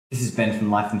This is Ben from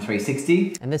Life in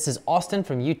 360. And this is Austin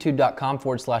from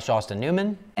youtube.com/Austin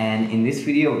Newman. And in this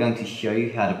video, we're going to show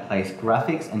you how to place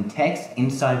graphics and text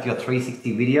inside of your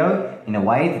 360 video in a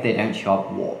way that they don't show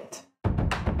up warped.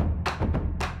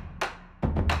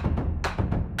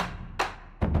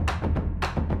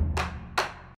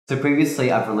 So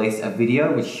previously I've released a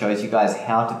video which shows you guys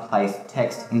how to place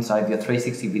text inside of your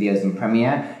 360 videos in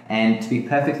Premiere, and to be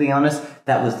perfectly honest,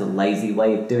 that was the lazy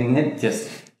way of doing it, just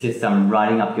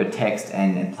writing up your text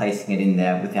and placing it in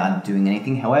there without doing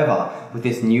anything. However, with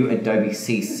this new Adobe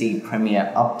CC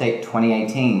Premiere Update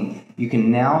 2018, you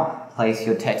can now place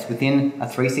your text within a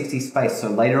 360 space. So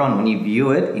later on when you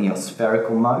view it in your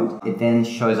spherical mode, it then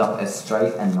shows up as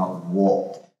straight and not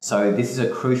warped. So this is a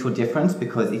crucial difference,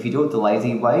 because if you do it the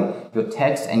lazy way, your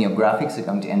text and your graphics are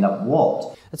going to end up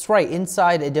warped. That's right,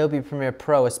 inside Adobe Premiere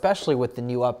Pro, especially with the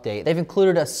new update, they've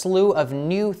included a slew of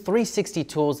new 360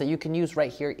 tools that you can use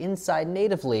right here inside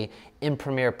natively in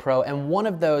Premiere Pro, and one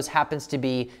of those happens to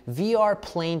be VR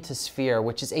Plane to Sphere,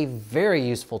 which is a very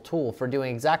useful tool for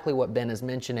doing exactly what Ben is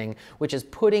mentioning, which is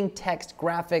putting text,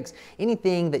 graphics,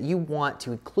 anything that you want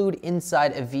to include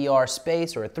inside a VR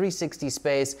space or a 360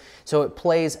 space, so it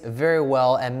plays very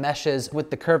well and meshes with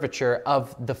the curvature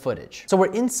of the footage. So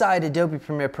we're inside Adobe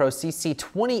Premiere Pro CC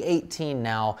 2018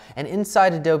 now, and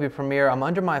inside Adobe Premiere, I'm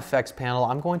under my effects panel.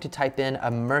 I'm going to type in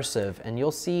immersive, and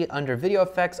you'll see under video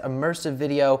effects, immersive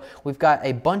video, we've got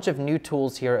a bunch of new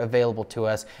tools here available to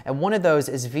us, and one of those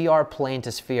is VR Plane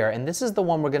to Sphere, and this is the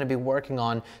one we're going to be working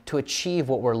on to achieve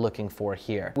what we're looking for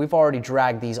here. We've already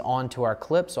dragged these onto our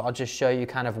clip, so I'll just show you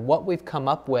kind of what we've come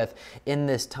up with in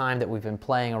this time that we've been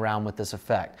playing around with this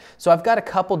effect. So I've got a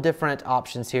couple different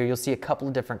options here. You'll see a couple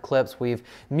of different clips. We've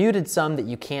muted some that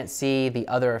you can't see the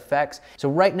other effects. So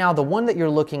right now, the one that you're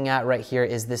looking at right here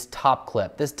is this top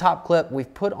clip. This top clip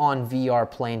we've put on VR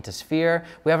Plane to Sphere.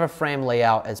 We have a frame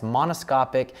layout as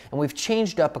monoscopic, and we've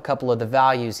changed up a couple of the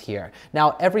values here.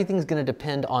 Now everything's going to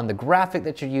depend on the graphic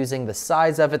that you're using, the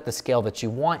size of it, the scale that you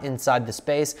want inside the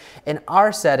space. In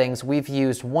our settings, we've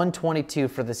used 122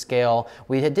 for the scale.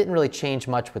 We didn't really change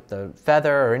much with the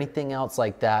feather or anything else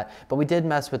like that, but we did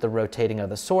mess with the rotating of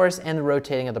the source and the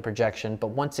rotating of the projection. But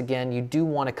once again, you do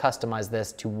want to customize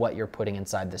this to what you're putting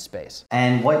inside this space.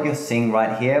 And what you're seeing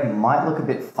right here might look a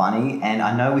bit funny, and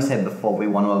I know we said before we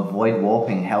want to avoid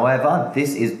warping. However,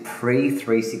 this is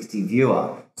Pre360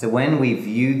 Viewer. So when we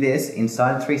view this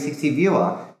inside 360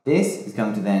 Viewer, this is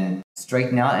going to then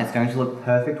straighten out, and it's going to look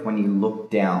perfect when you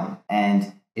look down.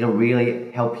 And it'll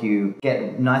really help you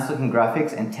get nice looking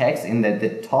graphics and text in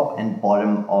the top and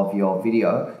bottom of your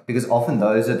video, because often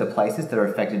those are the places that are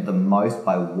affected the most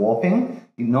by warping.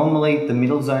 Normally the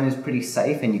middle zone is pretty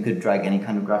safe and you could drag any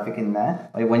kind of graphic in there.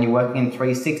 But when you're working in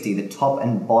 360, the top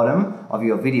and bottom of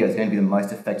your video is going to be the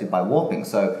most affected by warping.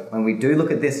 So when we do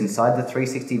look at this inside the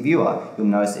 360 viewer, you'll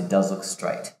notice it does look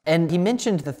straight. And he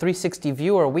mentioned the 360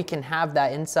 viewer. We can have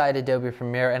that inside Adobe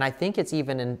Premiere, and I think it's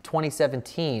even in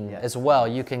 2017 as well.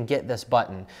 You can get this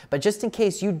button. But just in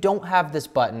case you don't have this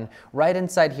button, right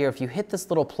inside here, if you hit this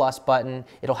little plus button,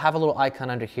 it'll have a little icon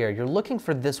under here. You're looking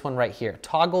for this one right here,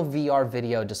 toggle VR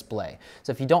video display.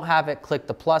 So if you don't have it, click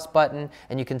the plus button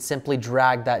and you can simply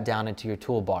drag that down into your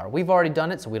toolbar. We've already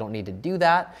done it, so we don't need to do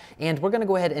that. And we're going to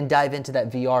go ahead and dive into that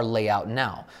VR layout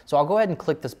now. So I'll go ahead and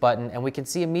click this button, and we can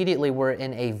see immediately we're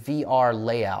in a VR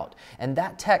layout. And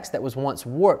that text that was once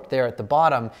warped there at the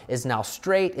bottom is now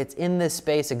straight. It's in this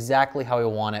space exactly how we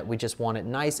want it. We just want it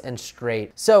nice and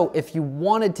straight. So if you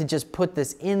wanted to just put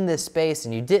this in this space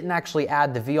and you didn't actually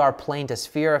add the VR Plane to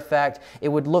Sphere effect, it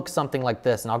would look something like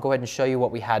this. And I'll go ahead and show you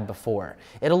what we had before.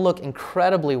 It'll look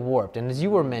incredibly warped, and as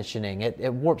you were mentioning,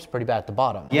 it warps pretty bad at the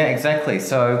bottom. Yeah, exactly.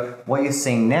 So what you're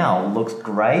seeing now looks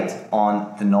great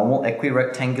on the normal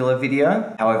equirectangular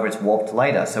video, however it's warped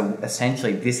later. So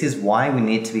essentially this is why we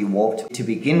need to be warped to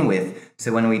begin with.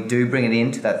 So when we do bring it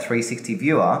into that 360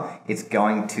 viewer, it's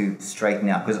going to straighten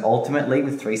out, because ultimately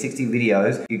with 360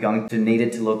 videos, you're going to need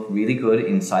it to look really good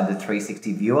inside the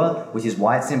 360 viewer, which is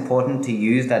why it's important to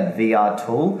use that VR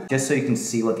tool, just so you can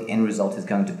see what the end result is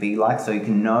going to be like, so you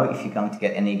can know if you're going to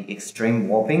get any extreme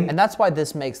warping. And that's why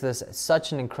this makes this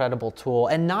such an incredible tool.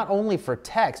 And not only for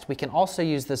text, we can also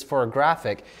use this for a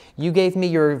graphic. You gave me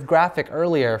your graphic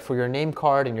earlier for your name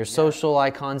card and your social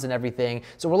icons and everything.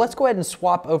 So let's go ahead and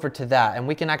swap over to that, and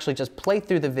we can actually just play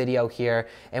through the video here,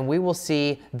 and we will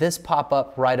see this pop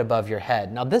up right above your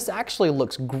head. Now this actually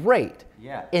looks great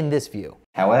in this view.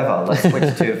 However, let's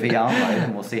switch to VR mode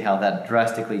and we'll see how that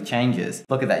drastically changes.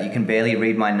 Look at that, you can barely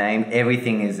read my name,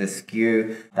 everything is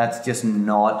askew. That's just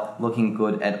not looking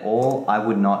good at all. I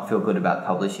would not feel good about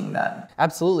publishing that.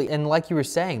 Absolutely, and like you were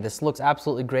saying, this looks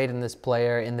absolutely great in this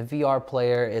player. In the VR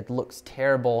player, it looks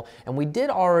terrible. And we did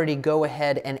already go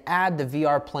ahead and add the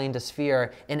VR plane to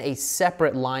sphere in a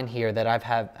separate line here that I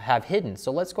have hidden.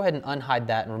 So let's go ahead and unhide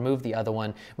that and remove the other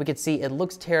one. We can see it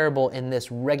looks terrible in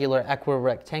this regular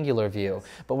equirectangular view.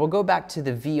 But we'll go back to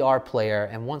the VR player,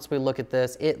 and once we look at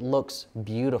this, it looks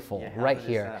beautiful right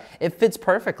here. It fits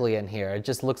perfectly in here. It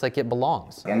just looks like it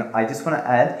belongs. And I just want to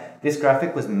add, this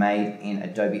graphic was made in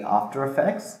Adobe After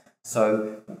Effects.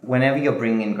 So whenever you're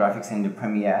bringing in graphics into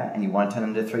Premiere and you want to turn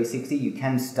them to 360, you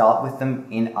can start with them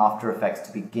in After Effects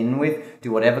to begin with,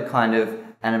 do whatever kind of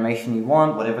animation you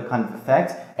want, whatever kind of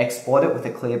effect, export it with a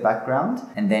clear background,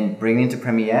 and then bring it into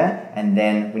Premiere, and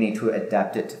then we need to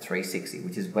adapt it to 360,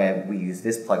 which is where we use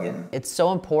this plugin. It's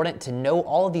so important to know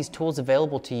all of these tools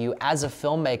available to you as a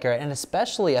filmmaker, and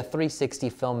especially a 360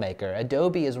 filmmaker.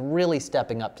 Adobe is really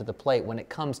stepping up to the plate when it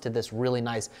comes to this really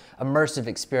nice immersive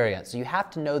experience. So you have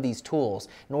to know these tools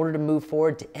in order to move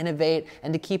forward, to innovate,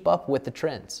 and to keep up with the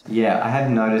trends. Yeah, I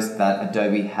have noticed that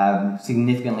Adobe have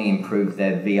significantly improved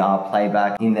their VR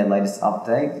playback in their latest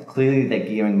update. Clearly they're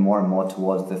gearing more and more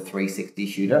towards the 360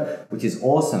 shooter, which is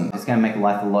awesome. It's going to make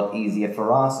life a lot easier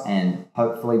for us and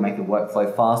hopefully make the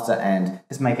workflow faster and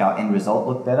just make our end result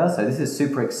look better. So this is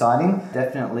super exciting.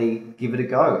 Definitely give it a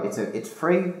go. It's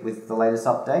free with the latest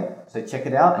update, so check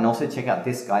it out, and also check out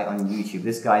this guy on YouTube.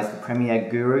 This guy is the Premiere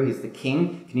guru. He's the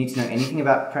king. If you need to know anything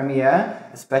about Premiere,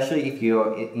 especially if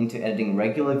you're into editing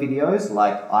regular videos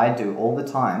like I do all the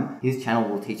time, his channel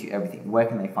will teach you everything. Where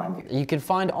can they find you? You can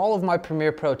find all of my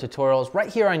Premiere Pro tutorials right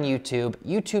here on YouTube,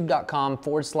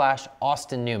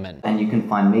 youtube.com/Austin Newman. And you can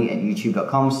find me at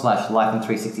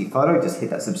youtube.com/LifeIn360Photo. Just hit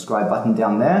that subscribe button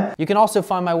down there. You can also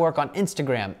find my work on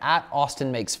Instagram at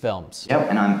Austin Makes Films. Yep,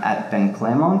 and I'm at Ben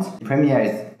Claremont. Premiere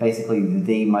is basically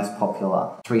the most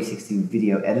popular 360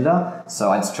 video editor,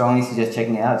 so I'd strongly suggest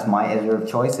checking it out. It's my editor of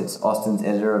choice. It's Austin's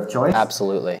editor of choice.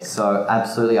 Absolutely. So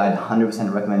absolutely, I'd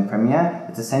 100% recommend Premiere.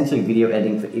 It's essentially video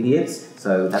editing for idiots,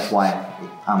 so that's why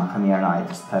Premiere and I are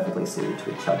just perfectly suited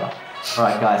to each other.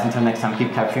 Alright guys, until next time,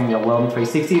 keep capturing your world in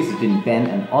 360. This has been Ben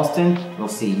and Austin. We'll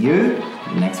see you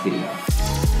in the next video.